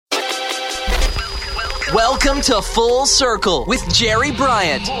Welcome to Full Circle with Jerry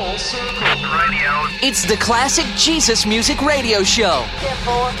Bryant. Full Circle Radio. It's the classic Jesus music radio show.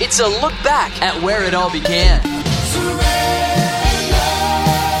 It's a look back at where it all began.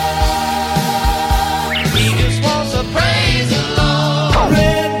 He just wants to praise the Lord.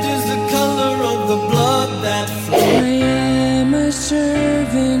 Red is the color of the blood that flows. I am a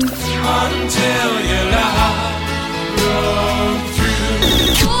servant Until your life broke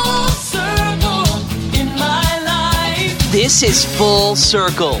through. Full circle in my life. This is Full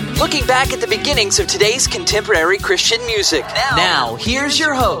Circle, looking back at the beginnings of today's contemporary Christian music. Now here's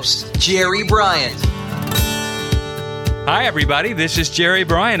your host, Jerry Bryant. Hi, everybody. This is Jerry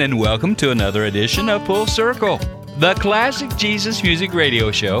Bryan, and welcome to another edition of Full Circle, the classic Jesus music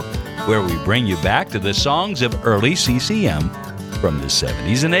radio show, where we bring you back to the songs of early CCM from the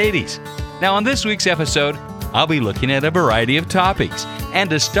 70s and 80s. Now, on this week's episode, I'll be looking at a variety of topics. And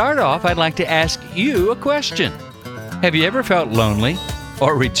to start off, I'd like to ask you a question. Have you ever felt lonely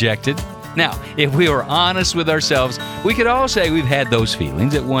or rejected? Now, if we were honest with ourselves, we could all say we've had those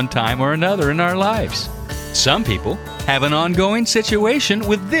feelings at one time or another in our lives. Some people have an ongoing situation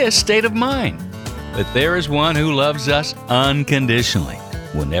with this state of mind. But there is one who loves us unconditionally,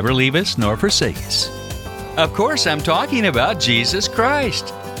 will never leave us nor forsake us. Of course, I'm talking about Jesus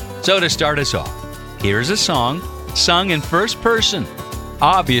Christ. So to start us off, here's a song sung in first person,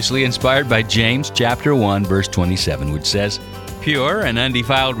 obviously inspired by James chapter 1, verse 27, which says, "Pure and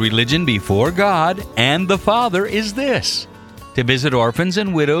undefiled religion before God and the Father is this, to visit orphans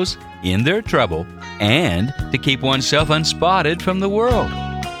and widows in their trouble, and to keep oneself unspotted from the world."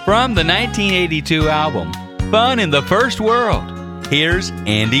 From the 1982 album, Fun in the First World, here's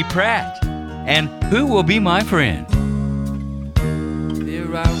Andy Pratt, and Who Will Be My Friend?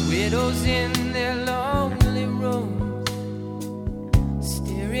 There are widows in their lonely rooms,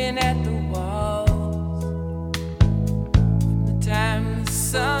 staring at the walls. From the time the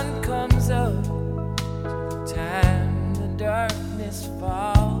sun comes up to the time the darkness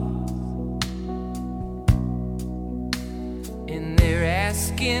falls, and they're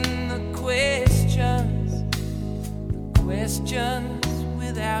asking the questions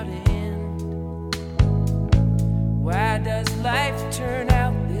without end. Why does life turn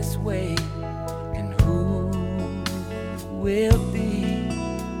out this way? And who will be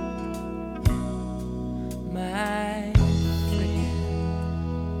my friend?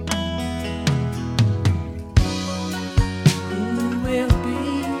 Who will be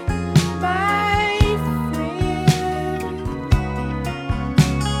my friend?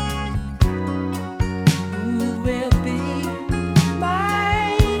 Who will be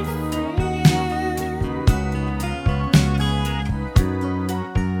my friend?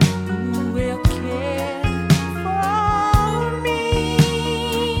 Who will care for me?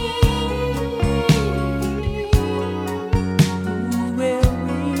 Who will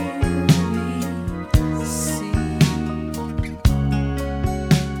really see?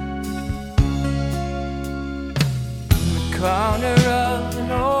 In the corner of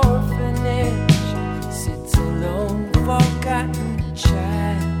an orphanage sits a lone, forgotten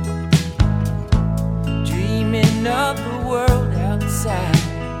child, dreaming of the world outside.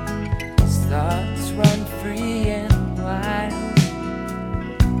 His thoughts run free and wild,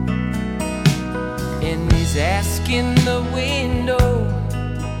 and he's asking the window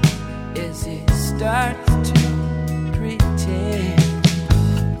as he starts to pretend,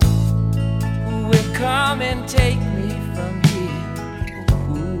 who will come and take me from here?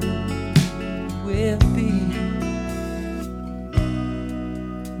 Who will be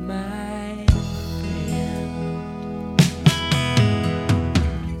my friend?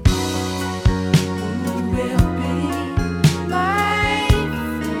 Who will be my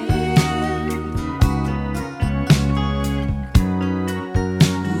friend?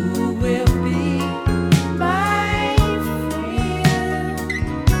 Who will be my friend?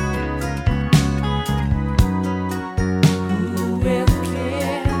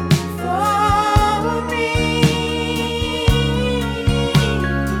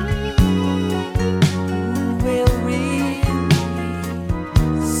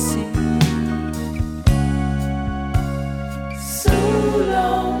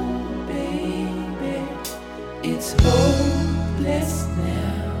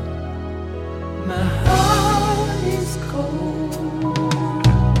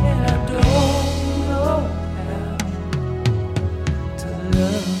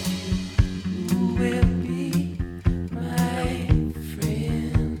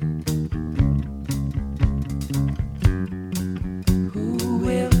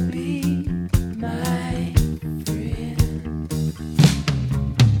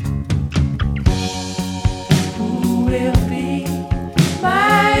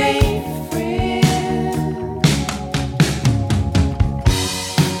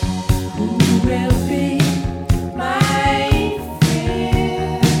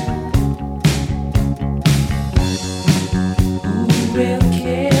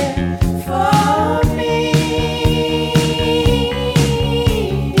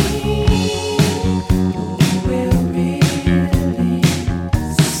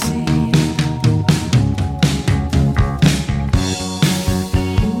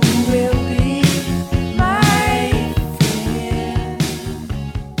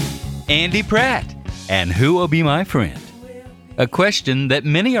 Andy Pratt, and Who Will Be My Friend? A question that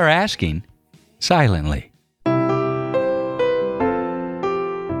many are asking silently.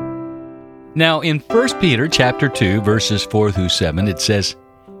 Now, in 1 Peter chapter 2, verses 4 through 7, it says,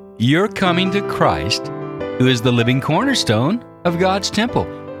 "You're coming to Christ, who is the living cornerstone of God's temple.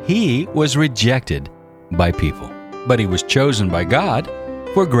 He was rejected by people, but he was chosen by God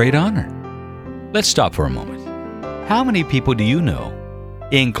for great honor." Let's stop for a moment. How many people do you know,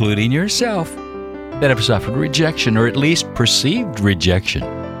 including yourself, that have suffered rejection, or at least perceived rejection?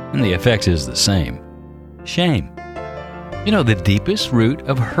 And the effect is the same. Shame. You know, the deepest root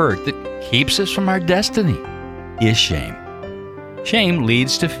of hurt that keeps us from our destiny is shame. Shame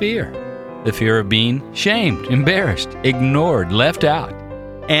leads to fear. The fear of being shamed, embarrassed, ignored, left out.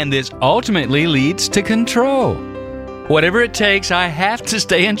 And this ultimately leads to control. Whatever it takes, I have to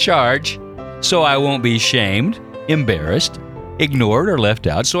stay in charge so I won't be shamed, embarrassed, ignored, or left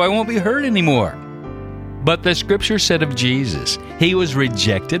out, so I won't be hurt anymore. But the scripture said of Jesus, he was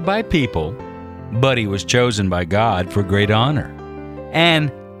rejected by people, but he was chosen by God for great honor.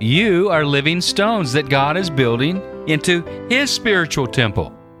 And you are living stones that God is building into his spiritual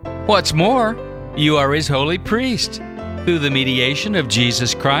temple. What's more, you are his holy priest. Through the mediation of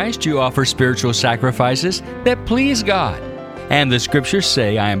Jesus Christ, you offer spiritual sacrifices that please God. And the scriptures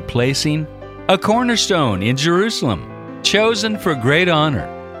say, I am placing a cornerstone in Jerusalem, chosen for great honor.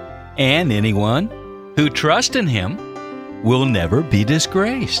 And anyone who trusts in him will never be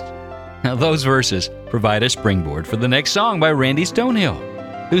disgraced. Now, those verses provide a springboard for the next song by Randy Stonehill,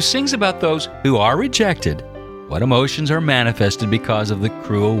 who sings about those who are rejected, what emotions are manifested because of the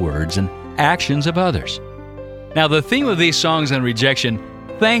cruel words and actions of others. Now, the theme of these songs on rejection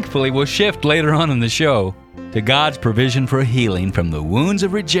thankfully will shift later on in the show to God's provision for healing from the wounds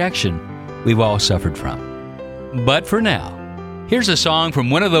of rejection we've all suffered from. But for now, here's a song from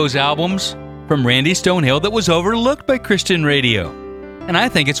one of those albums from Randy Stonehill that was overlooked by Christian radio. And I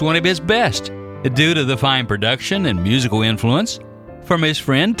think it's one of his best, due to the fine production and musical influence from his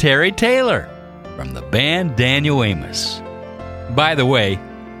friend Terry Taylor from the band Daniel Amos. By the way,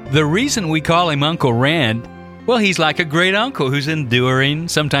 the reason we call him Uncle Rand, well, he's like a great uncle who's enduring,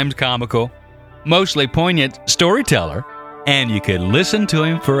 sometimes comical, mostly poignant storyteller, and you could listen to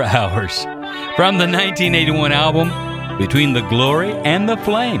him for hours. From the 1981 album, Between the Glory and the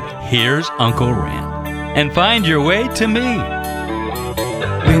Flame, here's Uncle Rand. And Find Your Way to Me.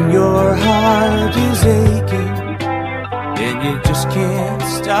 When your heart is aching and you just can't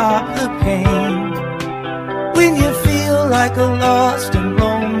stop the pain, when you feel like a lost and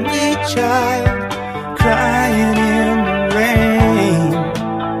lonely child crying in the rain,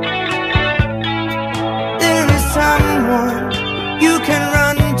 there is someone you can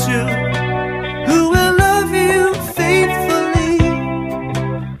run to who will love you faithfully.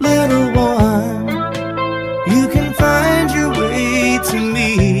 Little one, you can find your way to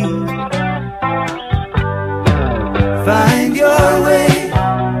me. Find your way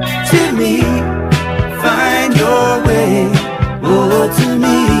to me. Find your way, oh, to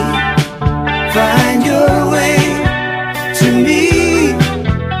me. Find your way to me.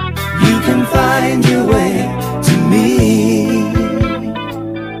 You can find your way to me.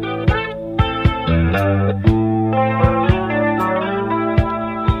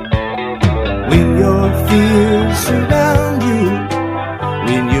 When your fears surround you,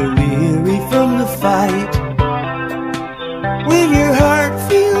 when you're weary from the fight, when your heart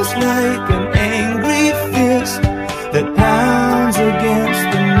feels like an angry fist that pounds against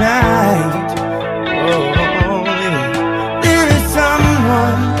the night, oh, yeah. There is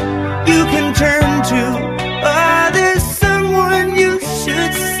someone you can turn to. Oh, there's someone you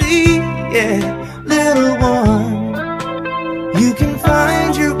should see. Yeah, little one, you can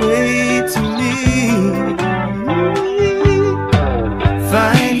find your way to me.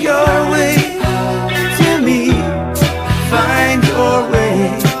 Find your way to me. Find your way,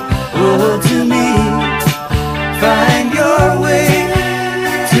 oh, to me. Find your way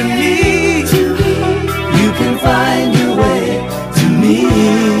to me. You can find your way to me.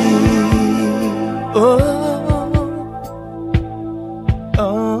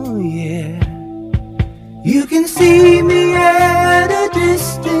 Oh, yeah. You can see me at a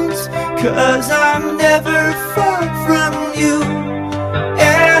distance, 'cause I'm never far from you.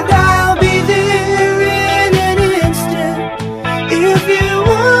 And I'll be there in an instant if you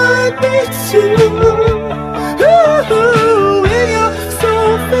want me to. Ooh, when your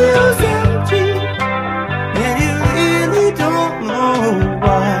soul feels empty and you really don't know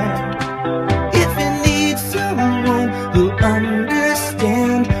why, if you need someone who'll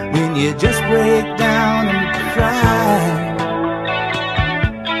understand when you just break down and cry,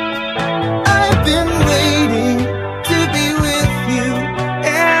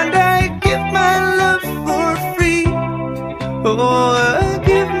 Oh, I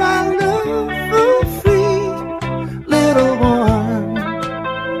give my love for free, little one.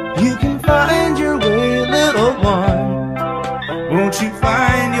 You can find your way, little one. Won't you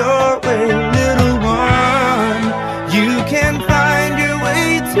find your way, little one? You can find your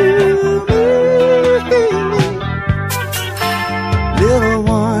way to me, little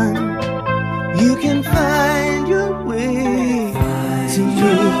one. You can find your way to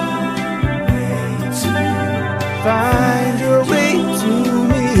me. Find your way to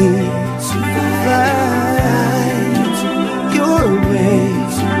me. Find your way.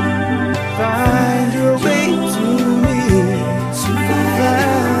 Find your way to me.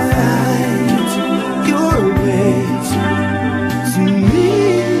 Find your way to me.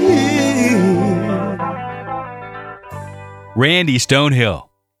 Randy Stonehill,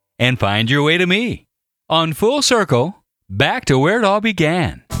 and Find Your Way to Me. On Full Circle, back to where it all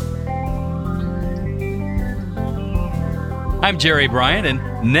began. I'm Jerry Bryan,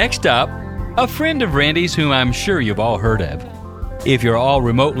 and next up, a friend of Randy's whom I'm sure you've all heard of, if you're all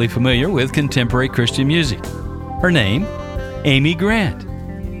remotely familiar with contemporary Christian music. Her name, Amy Grant.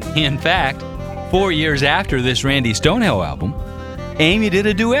 In fact, 4 years after this Randy Stonehill album, Amy did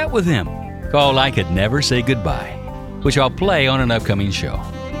a duet with him called I Could Never Say Goodbye, which I'll play on an upcoming show.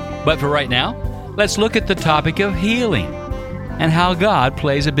 But for right now, let's look at the topic of healing and how God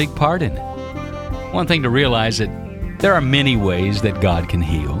plays a big part in it. One thing to realize that there are many ways that God can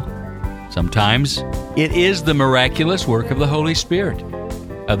heal. Sometimes it is the miraculous work of the Holy Spirit.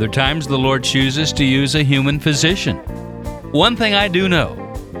 Other times the Lord chooses to use a human physician. One thing I do know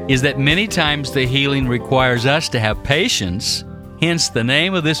is that many times the healing requires us to have patience, hence the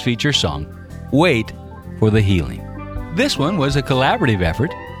name of this feature song, Wait for the Healing. This one was a collaborative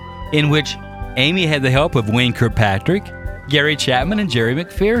effort in which Amy had the help of Wayne Kirkpatrick, Gary Chapman, and Jerry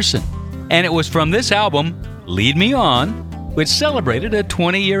McPherson. And it was from this album, Lead Me On, which celebrated a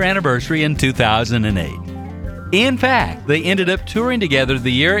 20-year anniversary in 2008. In fact, they ended up touring together the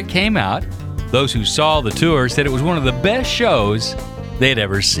year it came out. Those who saw the tour said it was one of the best shows they'd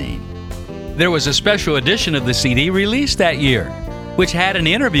ever seen. There was a special edition of the CD released that year, which had an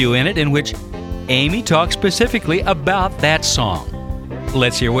interview in it in which Amy talked specifically about that song.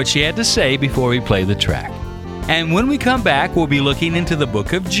 Let's hear what she had to say before we play the track. And when we come back, we'll be looking into the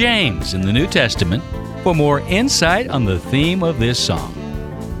book of James in the New Testament for more insight on the theme of this song.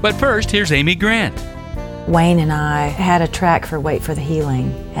 But first, here's Amy Grant. Wayne and I had a track for Wait for the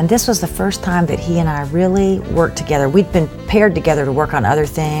Healing, and this was the first time that he and I really worked together. We'd been paired together to work on other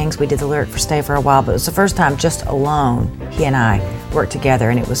things. We did the lyric for Stay for a while, but it was the first time just alone he and I worked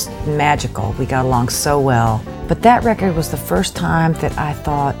together, and it was magical. We got along so well. But that record was the first time that I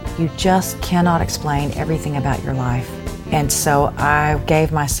thought, you just cannot explain everything about your life. And so I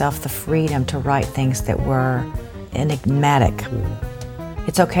gave myself the freedom to write things that were enigmatic.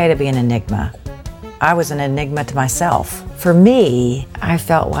 It's okay to be an enigma. I was an enigma to myself. For me, I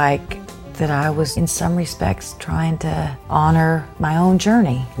felt like that I was, in some respects, trying to honor my own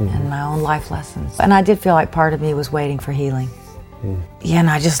journey and my own life lessons. And I did feel like part of me was waiting for healing. Yeah, and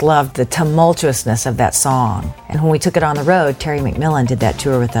I just loved the tumultuousness of that song. And when we took it on the road, Terry McMillan did that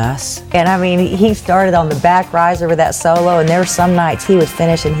tour with us. And I mean, he started on the back riser with that solo, and there were some nights he would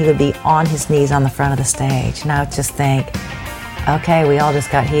finish and he would be on his knees on the front of the stage. And I would just think, okay, we all just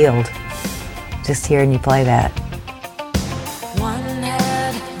got healed just hearing you play that. One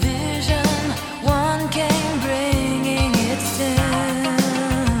had vision, one came bringing its doom.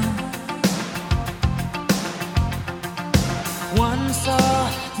 One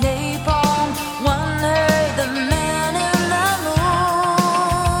saw napalm, one heard the man in the moon.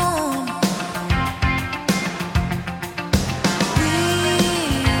 We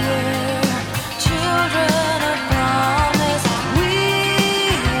were children of promise. We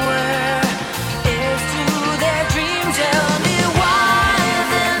were heirs to their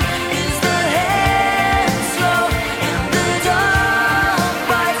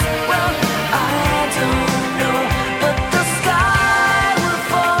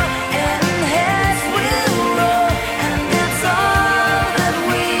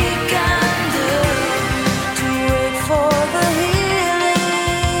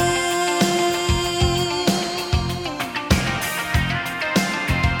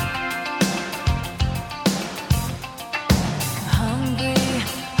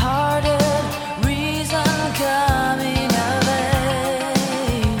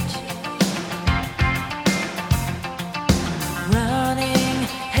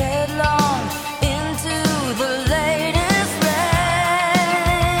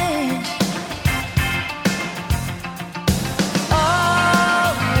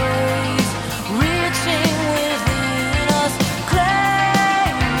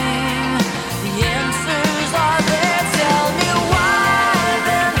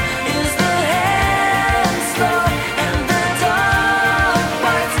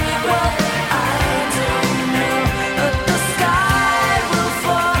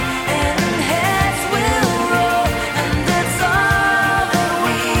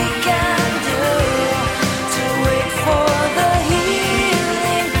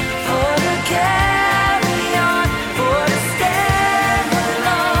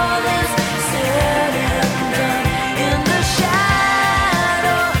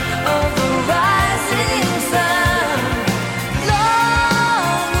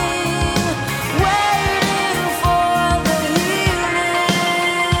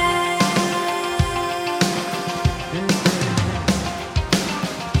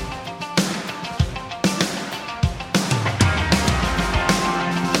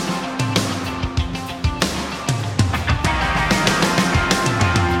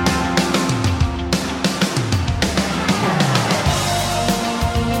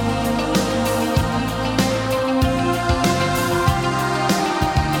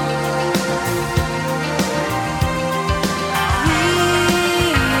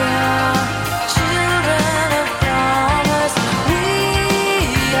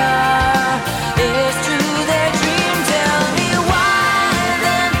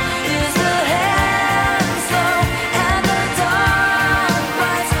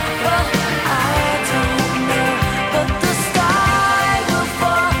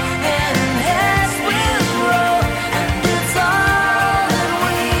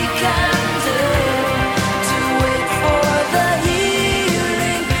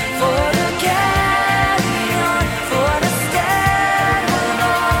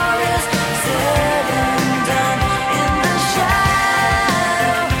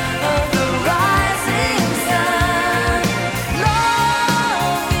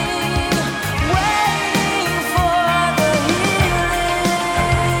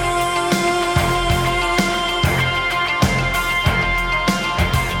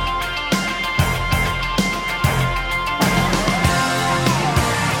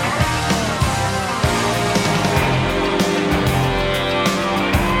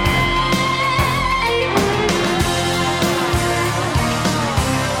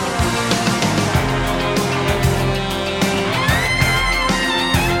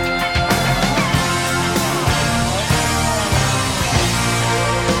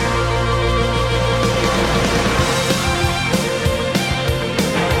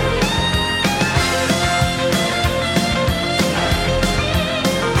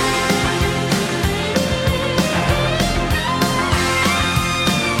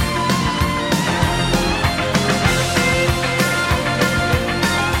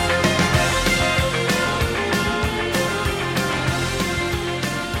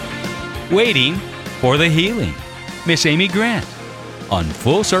Waiting for the Healing, Miss Amy Grant, on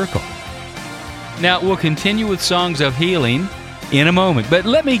Full Circle. Now, we'll continue with songs of healing in a moment, but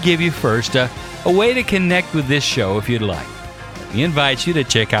let me give you first a way to connect with this show if you'd like. Let me invite you to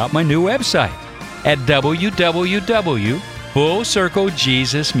check out my new website at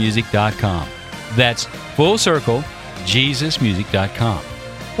www.fullcirclejesusmusic.com. That's fullcirclejesusmusic.com.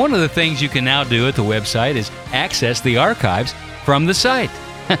 One of the things you can now do at the website is access the archives from the site.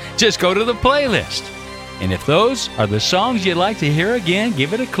 Just go to the playlist. And if those are the songs you'd like to hear again,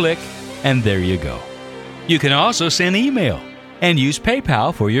 give it a click, and there you go. You can also send email and use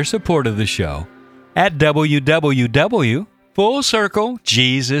PayPal for your support of the show at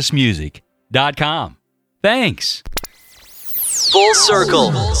www.fullcirclejesusmusic.com. Thanks. Full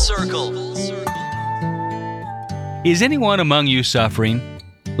Circle. Is anyone among you suffering?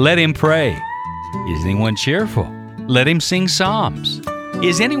 Let him pray. Is anyone cheerful? Let him sing psalms.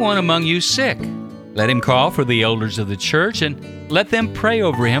 Is anyone among you sick? Let him call for the elders of the church and let them pray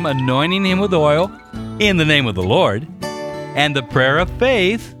over him, anointing him with oil in the name of the Lord. And the prayer of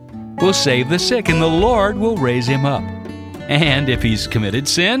faith will save the sick, and the Lord will raise him up. And if he's committed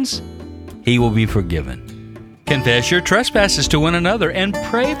sins, he will be forgiven. Confess your trespasses to one another and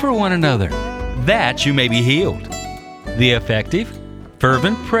pray for one another, that you may be healed. The effective,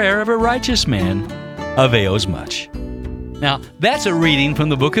 fervent prayer of a righteous man avails much. Now, that's a reading from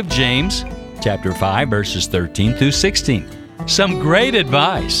the book of James, chapter 5, verses 13 through 16. Some great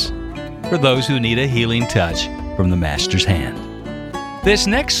advice for those who need a healing touch from the Master's hand. This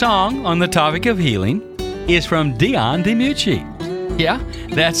next song on the topic of healing is from Dion DiMucci. Yeah,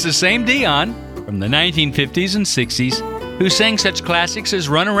 that's the same Dion from the 1950s and 60s who sang such classics as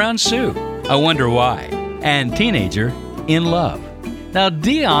Run Around Sue, I Wonder Why, and Teenager in Love. Now,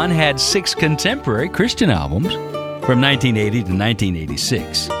 Dion had 6 contemporary Christian albums from 1980 to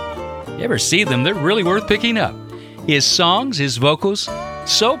 1986. You ever see them? They're really worth picking up. His songs, his vocals,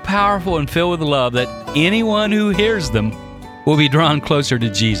 so powerful and filled with love that anyone who hears them will be drawn closer to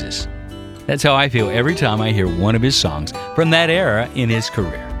Jesus. That's how I feel every time I hear one of his songs from that era in his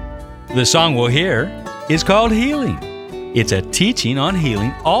career. The song we'll hear is called Healing. It's a teaching on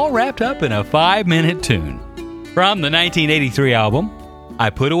healing, all wrapped up in a 5-minute tune. From the 1983 album, I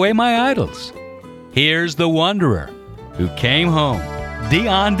Put Away My Idols. Here's the Wanderer Who Came Home,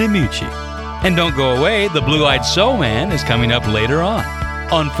 Dion DiMucci. And don't go away, the Blue-Eyed Soul Man is coming up later on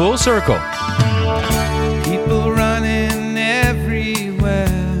Full Circle. People running everywhere,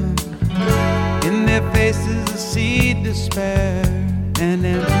 in their faces I see despair and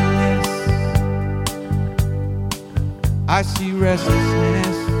emptiness. I see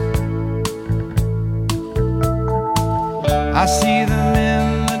restlessness. I see them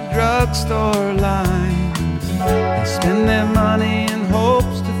in the drugstore lines. They spend their money in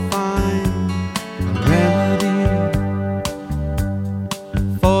hopes to find a remedy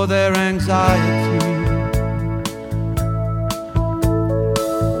for their anxiety.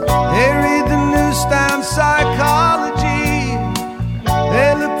 They read the newsstand psychology.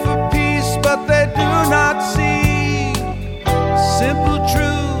 They look for peace, but they do not see simple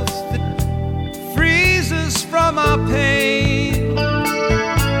truth that frees us from our pain.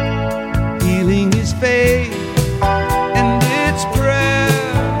 Healing is faith and it's prayer.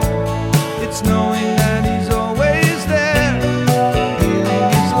 It's knowing that He's always there.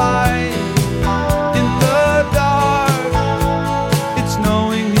 Healing is light in the dark. It's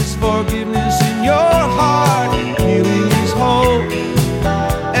knowing His forgiveness in your heart. Healing is hope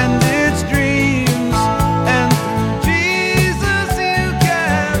and it's dreams. And through Jesus you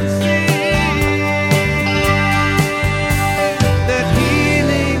can see that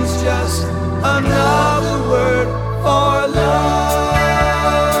healing's just another word for love.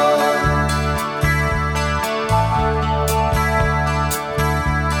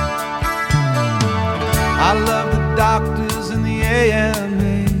 I love the doctors and the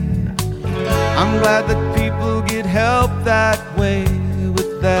AMA. I'm glad that people get help that way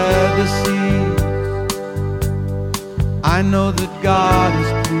with their disease. I know that God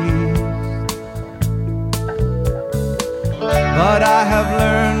is pleased, but I have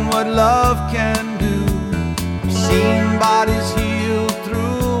learned what love can do. I've seen bodies healed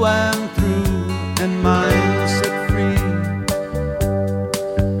through and through, and minds set free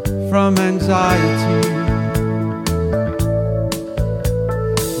from anxiety.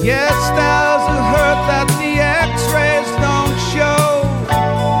 Yes, there's a hurt that the x-rays don't show.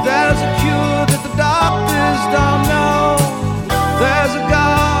 There's a cure that the doctors don't know. There's a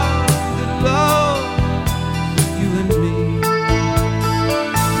God that loves you and me.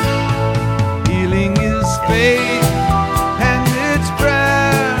 Healing is faith and it's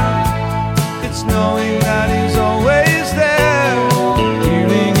prayer.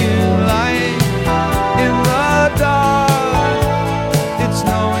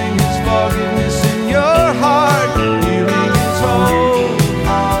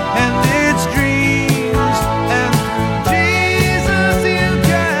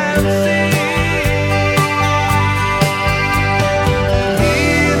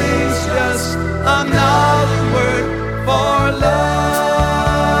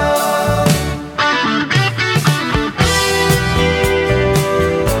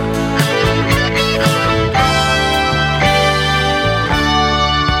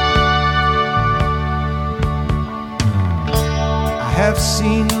 have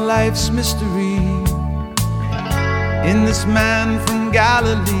seen life's mystery in this man from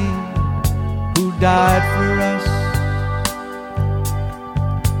Galilee who died for us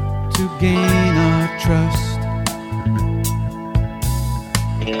to gain our trust.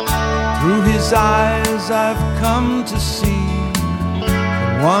 Through his eyes I've come to see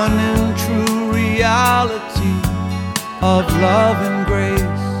the one and true reality of love and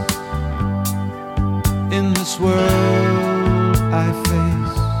grace in this world I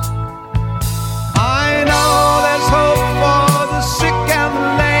face. I know there's hope for the sick and the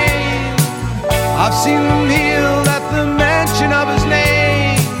lame. I've seen them healed at the mention of his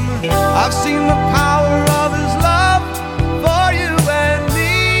name. I've seen the power of his love for you and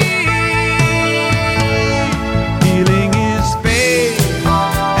me. Healing is faith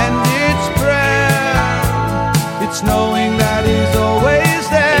and it's prayer. It's knowing that he's always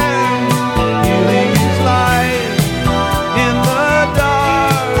there. Healing is light in the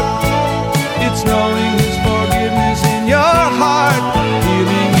dark. It's knowing his forgiveness in your heart.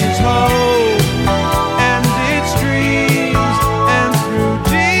 Healing is hope and it's dreams, and through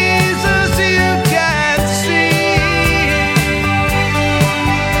Jesus you can see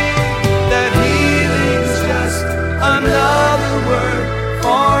that healing's just another word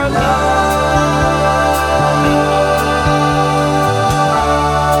for love.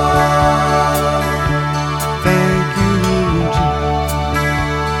 Thank you, Jesus.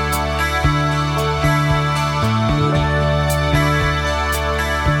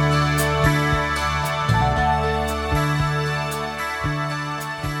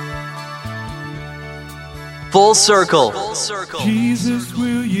 Full Circle. Jesus,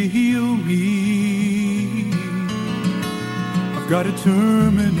 will you heal me? I've got a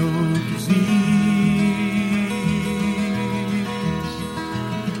terminal disease.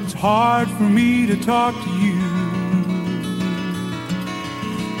 It's hard for me to talk to you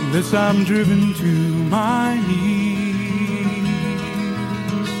unless I'm driven to my knees.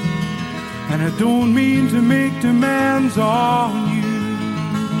 And I don't mean to make demands on you,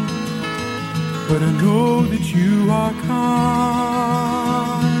 but I know that you are kind.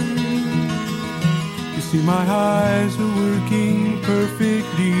 You see, my eyes are working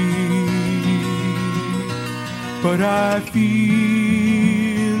perfectly, but I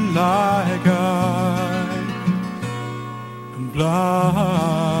feel like I'm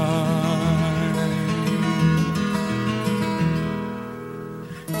blind.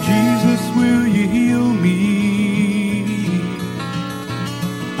 Jesus, will you heal me?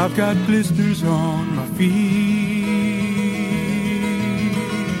 I've got blisters on my feet.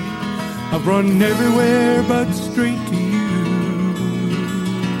 I've run everywhere but straight to you.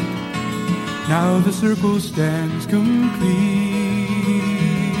 Now the circle stands complete,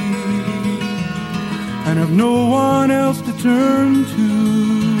 and I've no one else to turn to.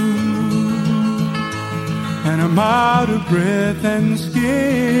 And I'm out of breath and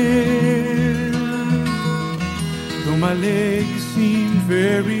scared, though my legs seem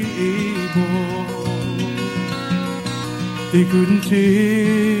very able. They couldn't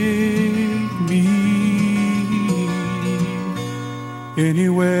take me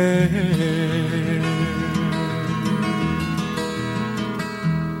anywhere.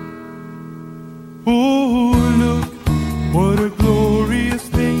 Oh, look, what a glorious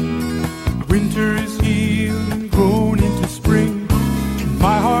thing. Winter is healed and grown into spring.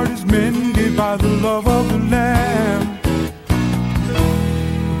 My heart is mended by the love of the Lamb.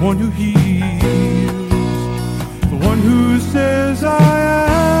 The one who heals, the one who says I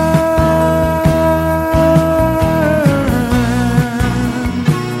am.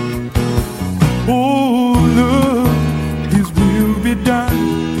 Oh, look, his will be done.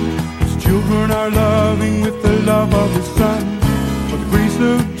 His children are loving with the love of his Son. For the grace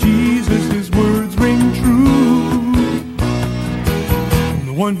of Jesus, his words ring true. And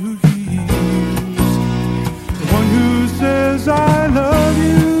the one who heals, the one who says I love you.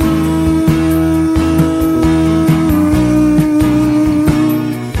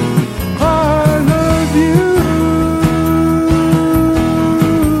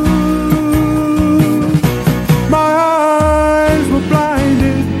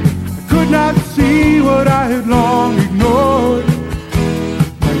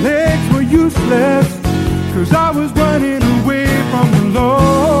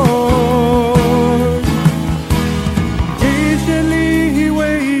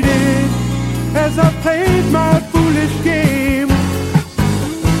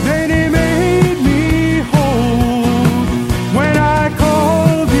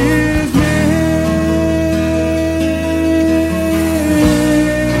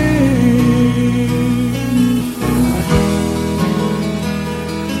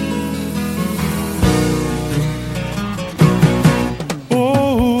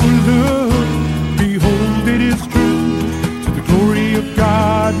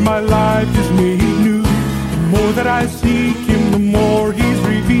 my life is made new. The more that I seek him, the more he's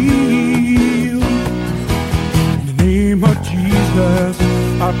revealed. In the name of Jesus,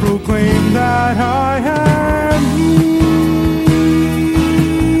 I proclaim that I am healed.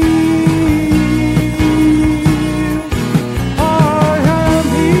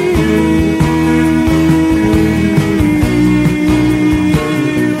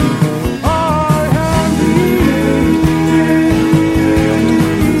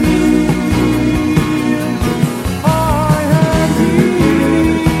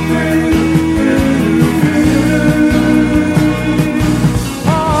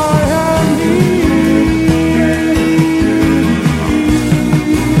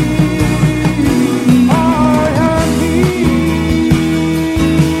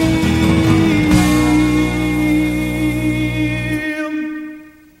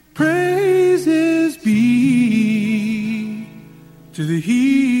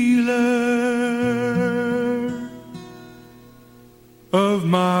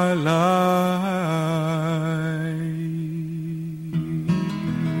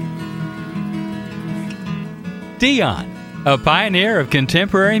 Dion, a pioneer of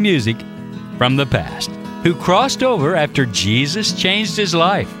contemporary music from the past, who crossed over after Jesus changed his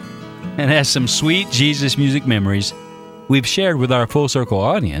life and has some sweet Jesus music memories we've shared with our Full Circle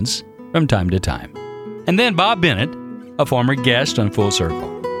audience from time to time. And then Bob Bennett, a former guest on Full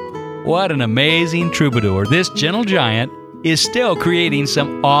Circle. What an amazing troubadour. This gentle giant is still creating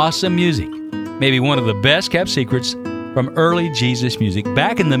some awesome music. Maybe one of the best kept secrets from early Jesus music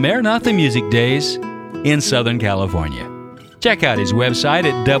back in the Maranatha music days in Southern California. Check out his website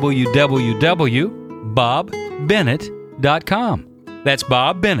at www.bobbennett.com. That's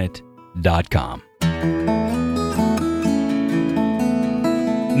bobbennett.com.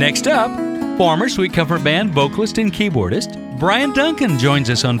 Next up, former Sweet Comfort Band vocalist and keyboardist Bryan Duncan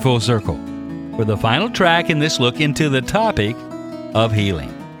joins us on Full Circle for the final track in this look into the topic of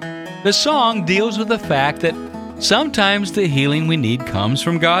healing. The song deals with the fact that sometimes the healing we need comes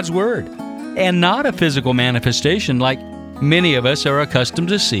from God's Word, and not a physical manifestation like many of us are accustomed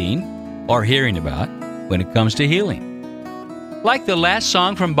to seeing or hearing about when it comes to healing. Like the last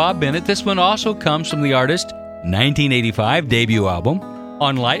song from Bob Bennett, this one also comes from the artist's 1985 debut album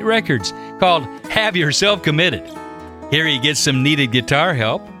on Light Records called Have Yourself Committed. Here he gets some needed guitar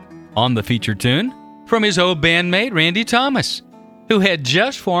help on the feature tune from his old bandmate Randy Thomas, who had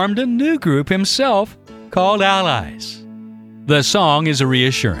just formed a new group himself called Allies. The song is a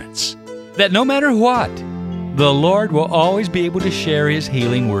reassurance that no matter what, the Lord will always be able to share His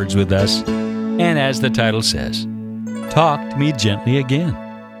healing words with us. And as the title says, talk to me gently again.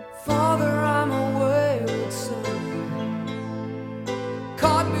 Father, I'm a wayward son,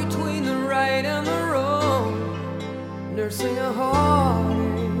 caught between the right and the wrong, nursing a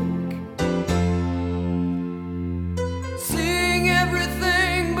heartache, seeing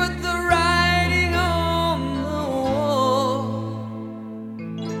everything but the writing on the wall.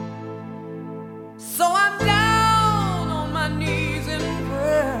 So I'm down on my knees in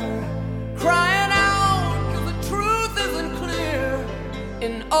prayer, crying out 'cause the truth isn't clear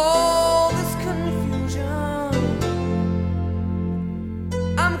in all this confusion.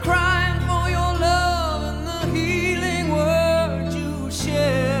 I'm crying for your love and the healing word you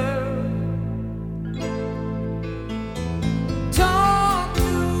share. Talk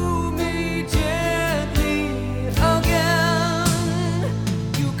to me gently again.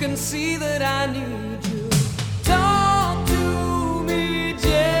 You can see that I need you. Talk to me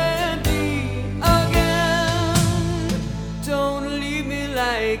gently again. Don't leave me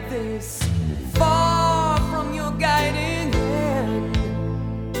like this, far from your guiding hand,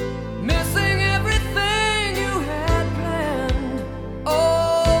 missing everything you had planned,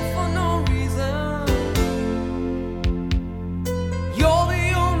 all for no reason. You're the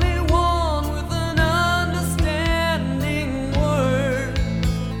only one with an understanding word.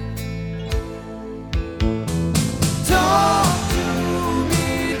 Talk to me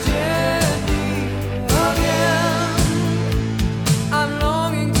gently again. I'm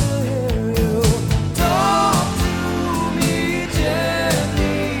longing to hear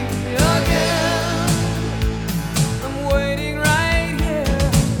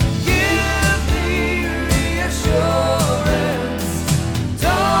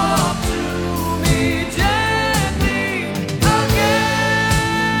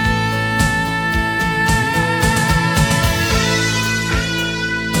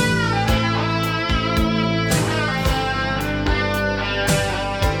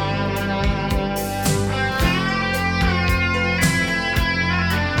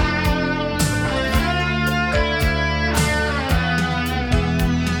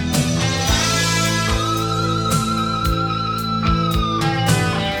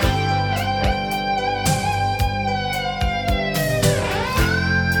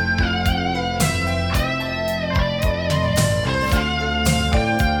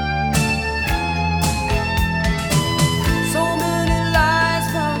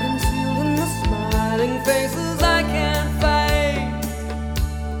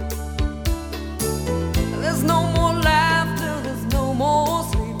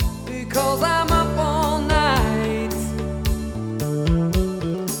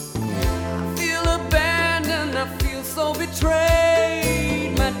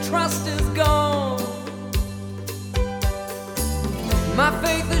my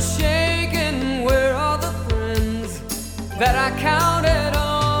faith is shaken. Where are the friends that I counted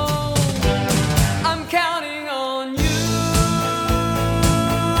on? I'm counting on you.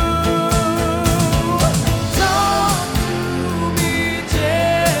 Talk to me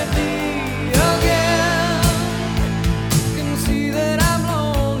gently again. Can see that I'm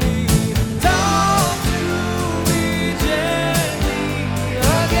lonely. Talk to me gently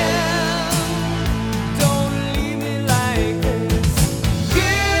again. Don't leave me like this.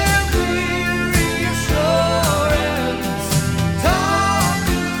 Give me reassurance. Talk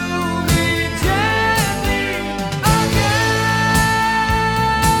to me gently again.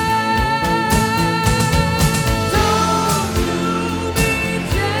 Talk to me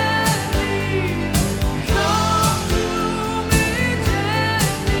gently. Talk to me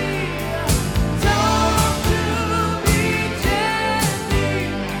gently. Talk to me gently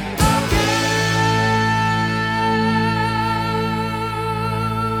again.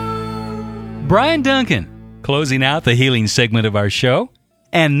 Brian Duncan, closing out the healing segment of our show.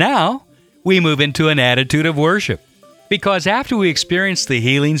 And now we move into an attitude of worship. Because after we experience the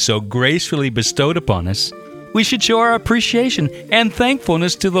healing so gracefully bestowed upon us, we should show our appreciation and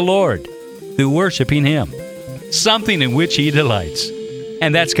thankfulness to the Lord through worshiping Him, something in which He delights.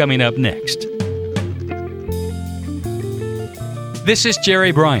 And that's coming up next. This is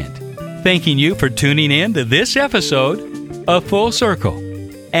Jerry Bryant, thanking you for tuning in to this episode of Full Circle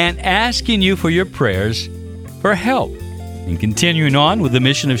and asking you for your prayers for help in continuing on with the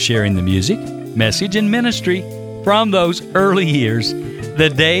mission of sharing the music, message, and ministry from those early years, the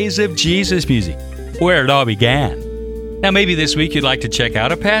days of Jesus music, where it all began. Now, maybe this week you'd like to check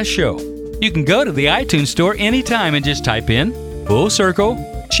out a past show. You can go to the iTunes store anytime and just type in Full Circle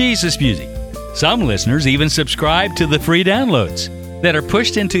Jesus Music. Some listeners even subscribe to the free downloads that are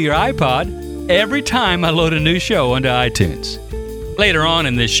pushed into your iPod every time I load a new show onto iTunes. Later on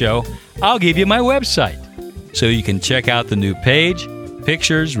in this show, I'll give you my website so you can check out the new page,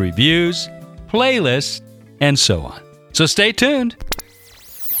 pictures, reviews, playlists, and so on. So stay tuned.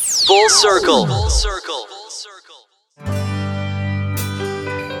 Full Circle. Full Circle.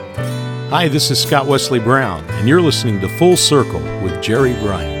 Hi, this is Scott Wesley Brown, and you're listening to Full Circle with Jerry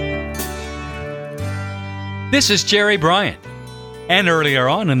Bryan. This is Jerry Bryant. And earlier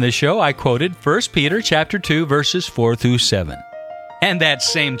on in this show, I quoted 1 Peter chapter 2, verses 4 through 7. And that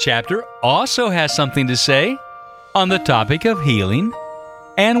same chapter also has something to say on the topic of healing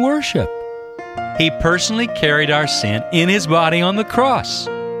and worship. He personally carried our sin in His body on the cross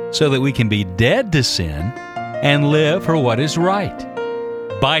so that we can be dead to sin and live for what is right.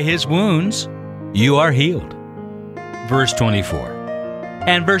 By His wounds, you are healed. Verse 24.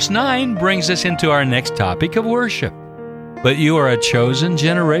 And verse 9 brings us into our next topic of worship. But you are a chosen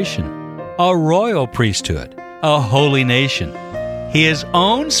generation, a royal priesthood, a holy nation, His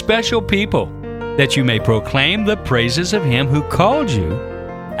own special people, that you may proclaim the praises of Him who called you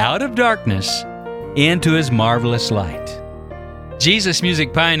out of darkness into His marvelous light. Jesus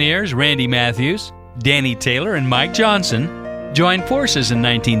music pioneers Randy Matthews, Danny Taylor, and Mike Johnson joined forces in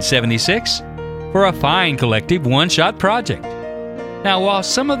 1976 for a fine collective one-shot project. Now, while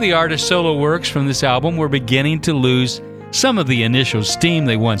some of the artists' solo works from this album were beginning to lose some of the initial steam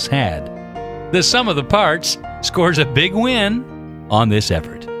they once had, the sum of the parts scores a big win on this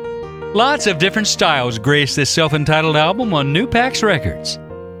effort. Lots of different styles grace this self-entitled album on New Pax Records.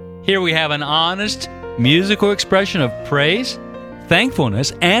 Here we have an honest musical expression of praise,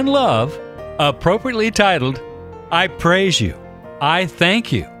 thankfulness, and love, appropriately titled, I Praise You, I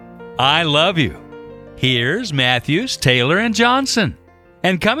Thank You, I Love You. Here's Matthews, Taylor, and Johnson.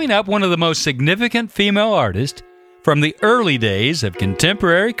 And coming up, one of the most significant female artists from the early days of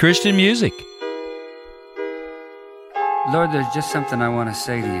contemporary Christian music. Lord, there's just something I want to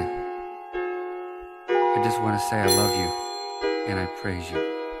say to you. I just want to say I love you, and I praise you,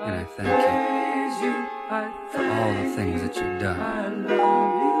 and I thank you for all the things that you've done.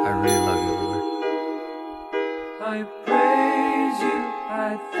 I really love you, Lord. I praise you,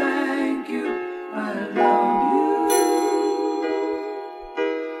 I thank you, I love you.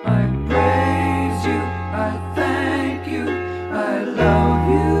 I praise you, I thank you, I love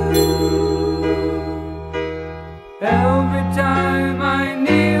you. Every time I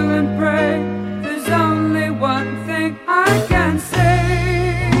kneel and pray, there's only one thing I can say.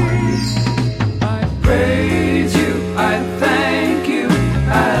 I praise you, I thank you,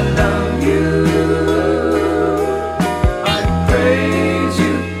 I love you. I praise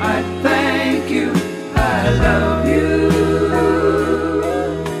you, I thank you, I love you.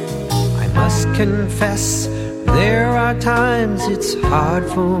 I must confess, there are times it's hard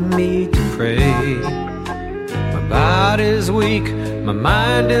for me to pray. My body's weak, My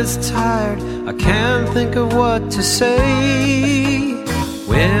mind is tired, I can't think of what to say.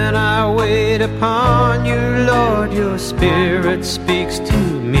 When I wait upon you, Lord, your Spirit speaks to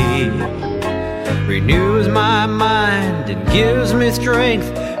me, renews my mind and gives me strength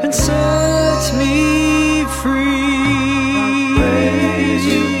and sets me free. I praise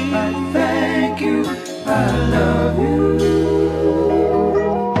you, I thank you, I love you.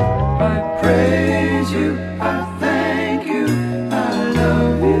 I praise you, I thank you, I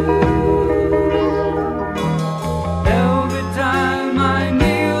love you. Every time I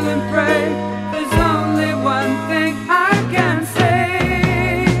kneel and pray, there's only one thing I can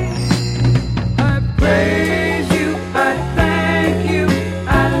say. I praise you, I thank you,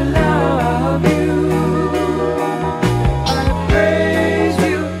 I love you. I praise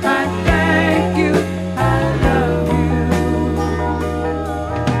you, I thank you, I love you.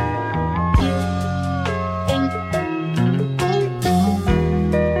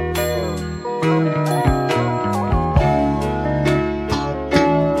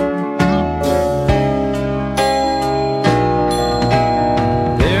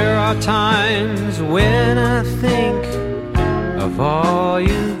 There are times when I think of all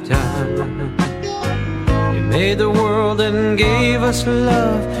you've done. You made the world and gave us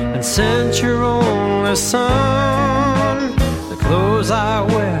love and sent your only son. The clothes I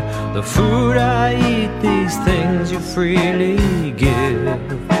wear, the food I eat, these things you freely give.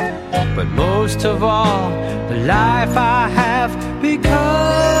 But most of all, the life I have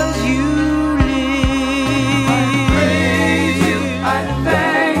because you live. I praise you, I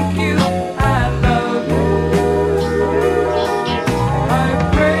thank you, I love you. I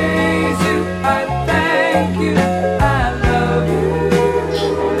praise you, I thank you, I love you.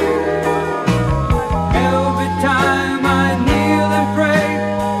 Every time I kneel and pray,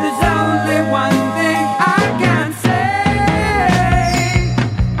 there's only one thing I can say.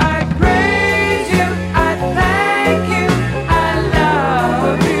 I praise you, I thank you, I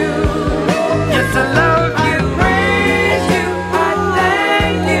love you. Yes, I love you. I praise you, I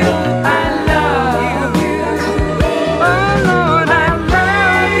thank you, I love you. Oh Lord, I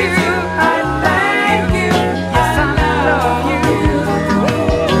love you, I thank you, yes, I love you.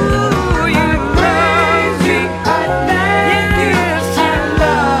 Ooh, you praise me, I thank you, yes, I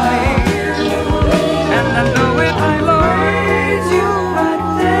love you. And I know it, I praise you, I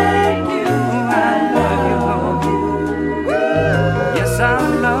thank you, I love you, Lord. Yes, I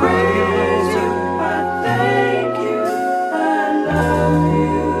love you. Praise you, I thank you, I love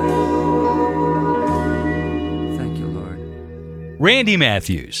you. Thank you, Lord. Randy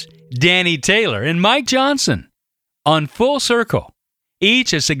Matthews, Danny Taylor, and Mike Johnson on Full Circle.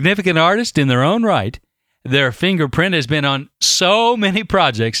 Each a significant artist in their own right, their fingerprint has been on so many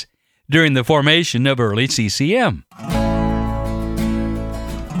projects during the formation of early CCM.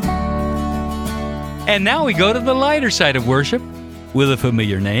 And now we go to the lighter side of worship with a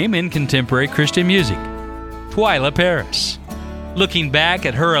familiar name in contemporary Christian music, Twila Paris. Looking back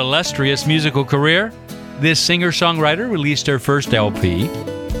at her illustrious musical career, this singer-songwriter released her first LP,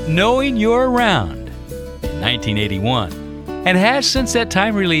 Knowing You're Around, in 1981, and has since that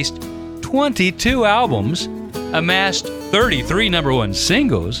time released 22 albums, amassed 33 number one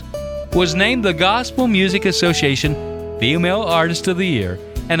singles, was named the Gospel Music Association Female Artist of the Year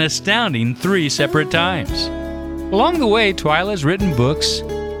an astounding 3 separate times. Along the way, Twila has written books,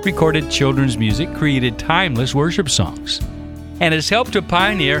 recorded children's music, created timeless worship songs, and has helped to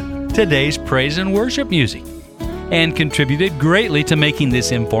pioneer today's praise and worship music, and contributed greatly to making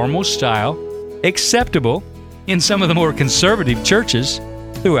this informal style acceptable in some of the more conservative churches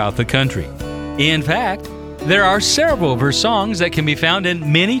throughout the country. In fact, there are several of her songs that can be found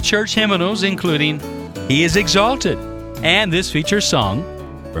in many church hymnals, including He Is Exalted, and this features song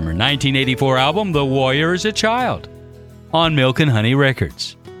from her 1984 album, The Warrior is a Child, on Milk and Honey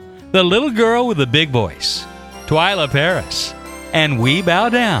Records. The Little Girl with the Big Voice, Twila Paris, and We Bow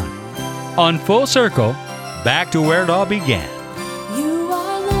Down on Full Circle, back to where it all began. You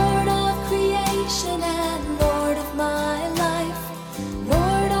are Lord of creation and Lord of my life,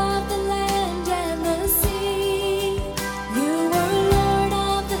 Lord of the land and the sea. You were Lord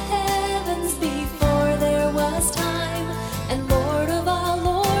of the heavens before there was time, and Lord of all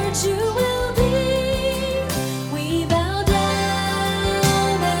lords you will be. We bow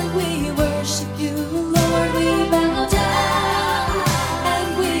down and we worship you, Lord. We bow down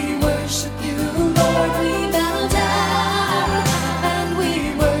and we worship you, Lord. We bow down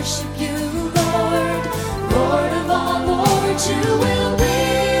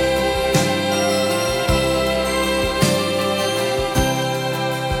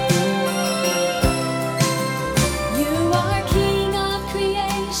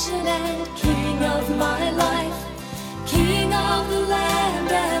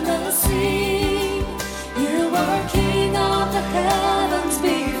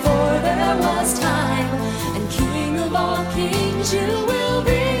kings you will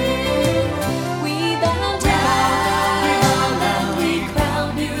be. We bow down and we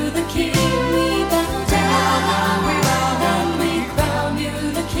crown you the king. We bow down and we crown you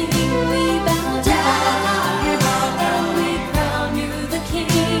the king. We bow down and we crown you the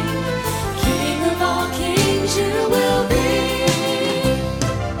king. King of all kings you will be.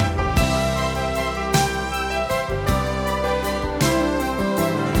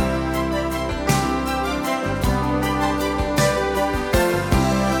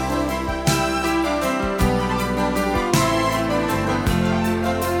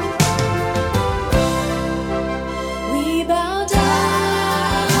 We bow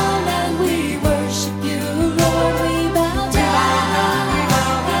down and we worship you, Lord. We bow down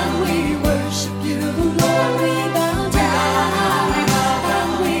and we worship you, Lord. We bow down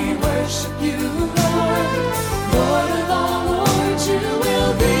and we worship you, Lord. Lord of all lords you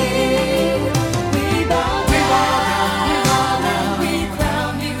will be. We bow down and we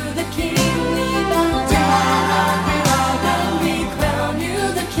crown you the king. We bow down and we crown you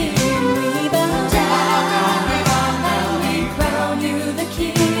the king. We bow down and we crown you the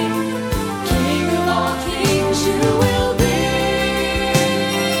king. King of all kings you will be.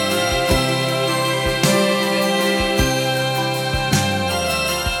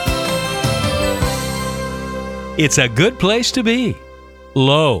 It's a good place to be.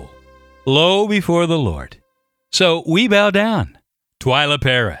 Low before the Lord. So we bow down. Twila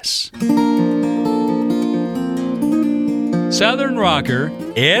Paris. Southern rocker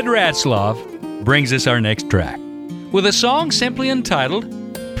Ed Raetzloff brings us our next track with a song simply entitled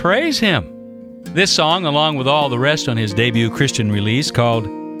Praise Him. This song, along with all the rest on his debut Christian release called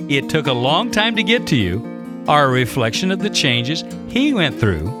It Took a Long Time to Get to You, are a reflection of the changes he went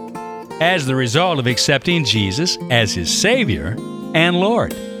through as the result of accepting Jesus as his Savior and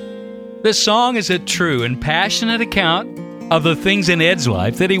Lord. This song is a true and passionate account of the things in Ed's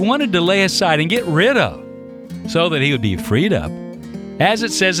life that he wanted to lay aside and get rid of so that he would be freed up, as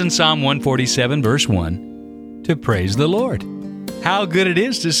it says in Psalm 147, verse 1, to praise the Lord. How good it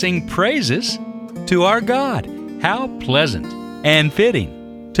is to sing praises to our God. How pleasant and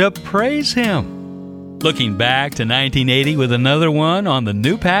fitting to praise Him. Looking back to 1980 with another one on the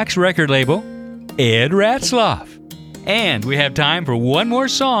New Pax record label, Ed Raetzloff. And we have time for one more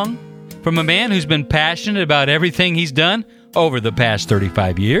song from a man who's been passionate about everything he's done over the past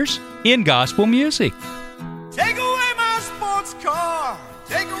 35 years in gospel music. Take away my sports car,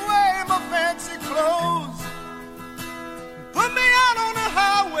 take away my fancy clothes, put me out on the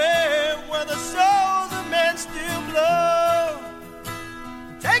highway where the souls of men still blow.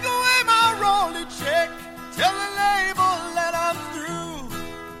 Take away my royalty check, tell the label that I'm through.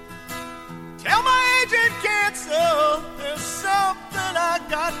 Tell my agent cancel, there's something I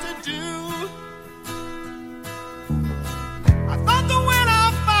got to do. I thought that when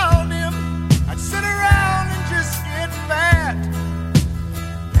I found him, I'd sit around and just get fat.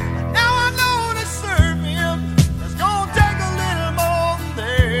 But now I know to serve him, it's gonna take a little more than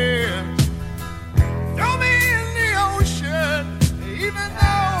that. Throw me in the ocean, even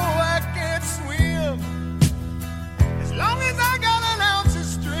though I can't swim. As long as I got an ounce of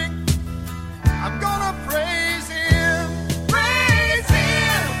strength, I'm gonna praise him. Praise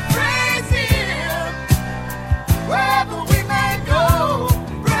him, praise him, wherever we may go.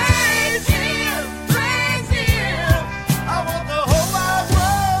 Praise him, praise him, I want the whole wide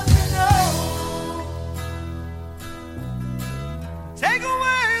world to know. Take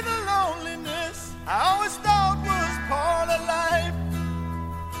away the loneliness I always thought was part of life.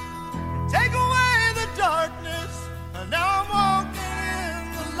 Take away the darkness, and now I'm walking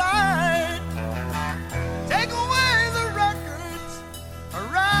in the light. Take away the records,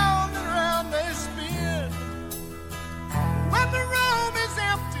 around and around they spin. When the room is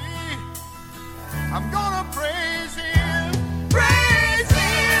empty, I'm gonna praise him. Praise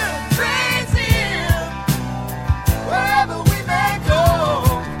him, praise him, wherever we may go.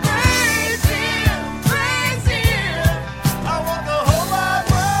 Praise him, I want the whole wide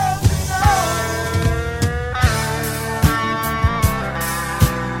world to know.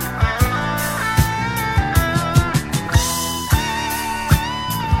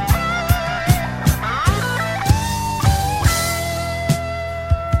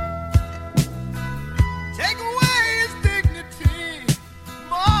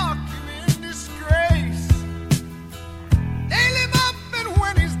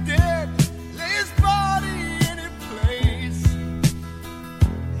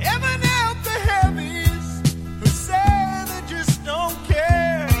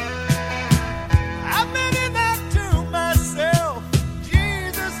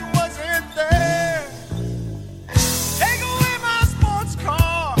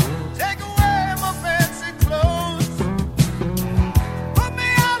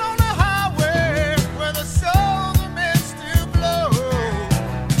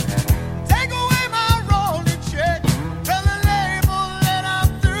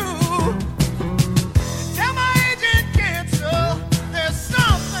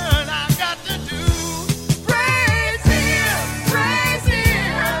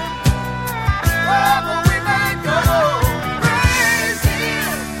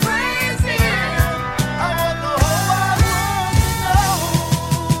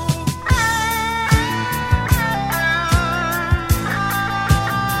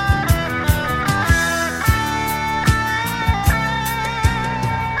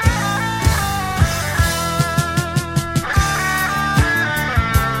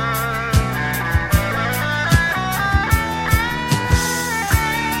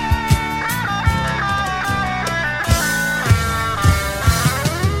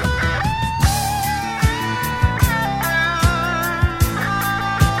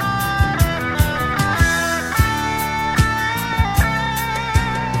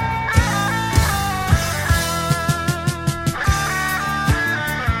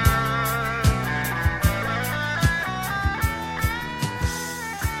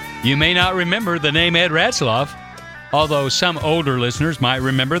 You may not remember the name Ed Raetzloff, although some older listeners might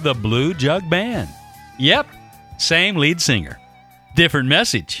remember the Blue Jug Band. Yep, same lead singer. Different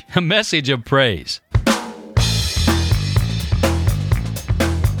message, a message of praise.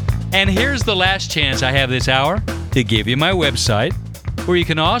 And here's the last chance I have this hour to give you my website, where you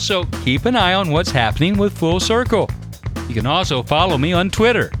can also keep an eye on what's happening with Full Circle. You can also follow me on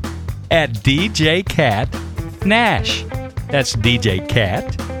Twitter at DJCatNash. That's DJ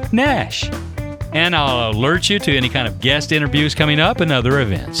Cat Nash. And I'll alert you to any kind of guest interviews coming up and other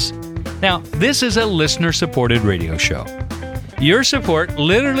events. Now, this is a listener-supported radio show. Your support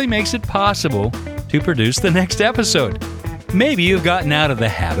literally makes it possible to produce the next episode. Maybe you've gotten out of the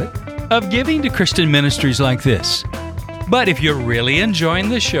habit of giving to Christian ministries like this. But if you're really enjoying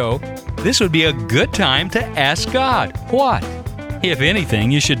the show, this would be a good time to ask God what, if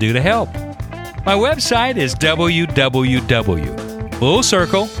anything, you should do to help. My website is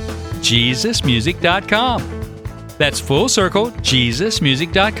www.fullcirclejesusmusic.com. That's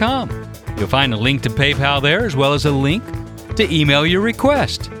fullcirclejesusmusic.com. You'll find a link to PayPal there, as well as a link to email your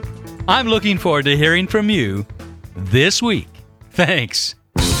request. I'm looking forward to hearing from you this week. Thanks.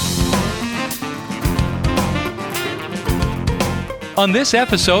 On this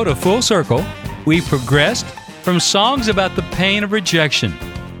episode of Full Circle, we progressed from songs about the pain of rejection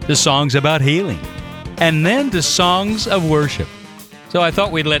to songs about healing, and then to songs of worship. So I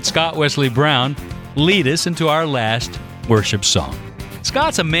thought we'd let Scott Wesley Brown lead us into our last worship song.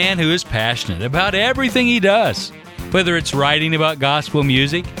 Scott's a man who is passionate about everything he does, whether it's writing about gospel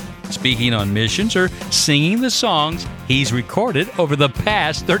music, speaking on missions, or singing the songs he's recorded over the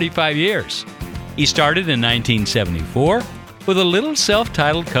past 35 years. He started in 1974 with a little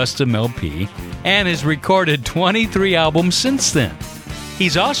self-titled custom LP and has recorded 23 albums since then.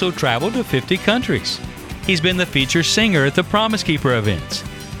 He's also traveled to 50 countries. He's been the feature singer at the Promise Keeper events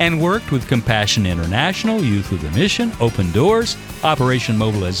and worked with Compassion International, Youth with a Mission, Open Doors, Operation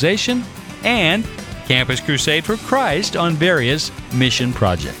Mobilization, and Campus Crusade for Christ on various mission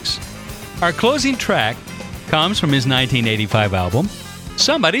projects. Our closing track comes from his 1985 album,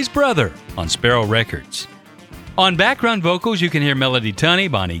 Somebody's Brother, on Sparrow Records. On background vocals, you can hear Melody Tunney,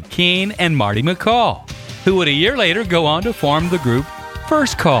 Bonnie Keene, and Marty McCall, who would a year later go on to form the group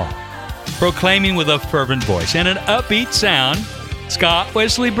First Call. Proclaiming with a fervent voice and an upbeat sound, Scott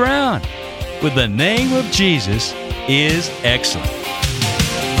Wesley Brown, with the name of Jesus is excellent.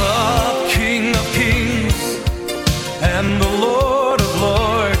 The King of Kings and the Lord of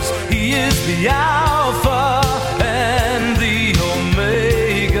Lords, He is the Alpha and the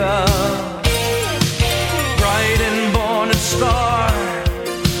Omega. Bright and born a star,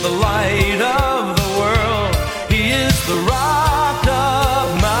 the light of the world, He is the rock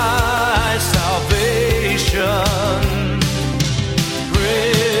of my salvation.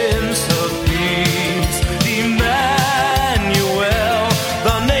 Prince of Peace, Emmanuel,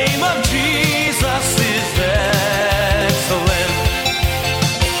 the name of Jesus is excellent.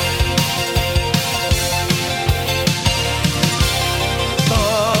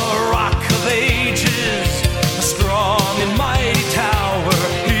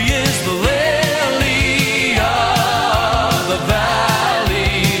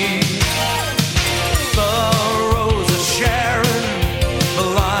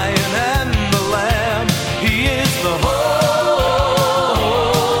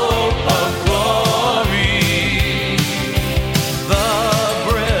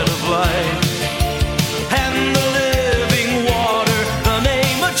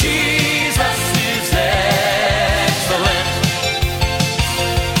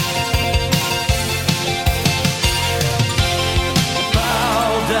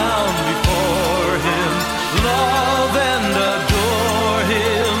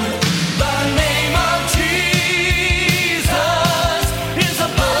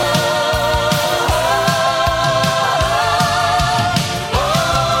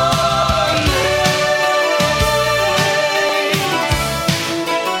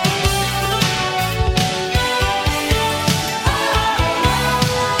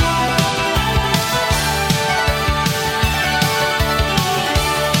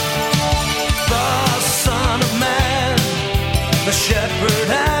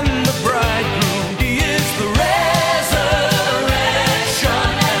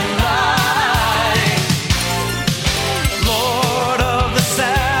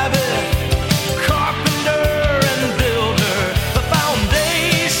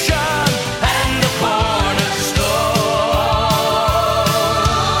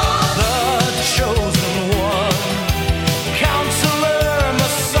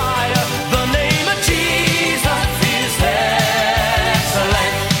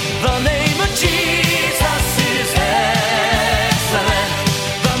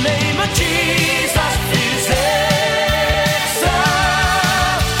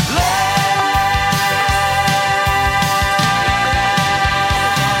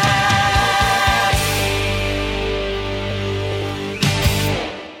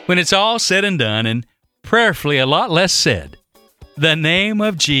 When it's all said and done, and prayerfully a lot less said, the name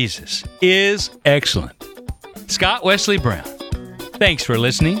of Jesus is excellent. Scott Wesley Brown, thanks for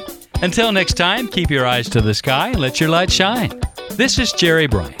listening. Until next time, keep your eyes to the sky and let your light shine. This is Jerry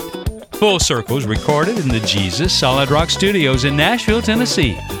Bryan. Full Circle is recorded in the Jesus Solid Rock Studios in Nashville,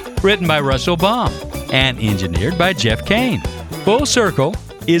 Tennessee. Written by Russell Baum and engineered by Jeff Kane. Full Circle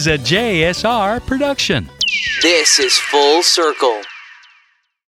is a JSR production. This is Full Circle.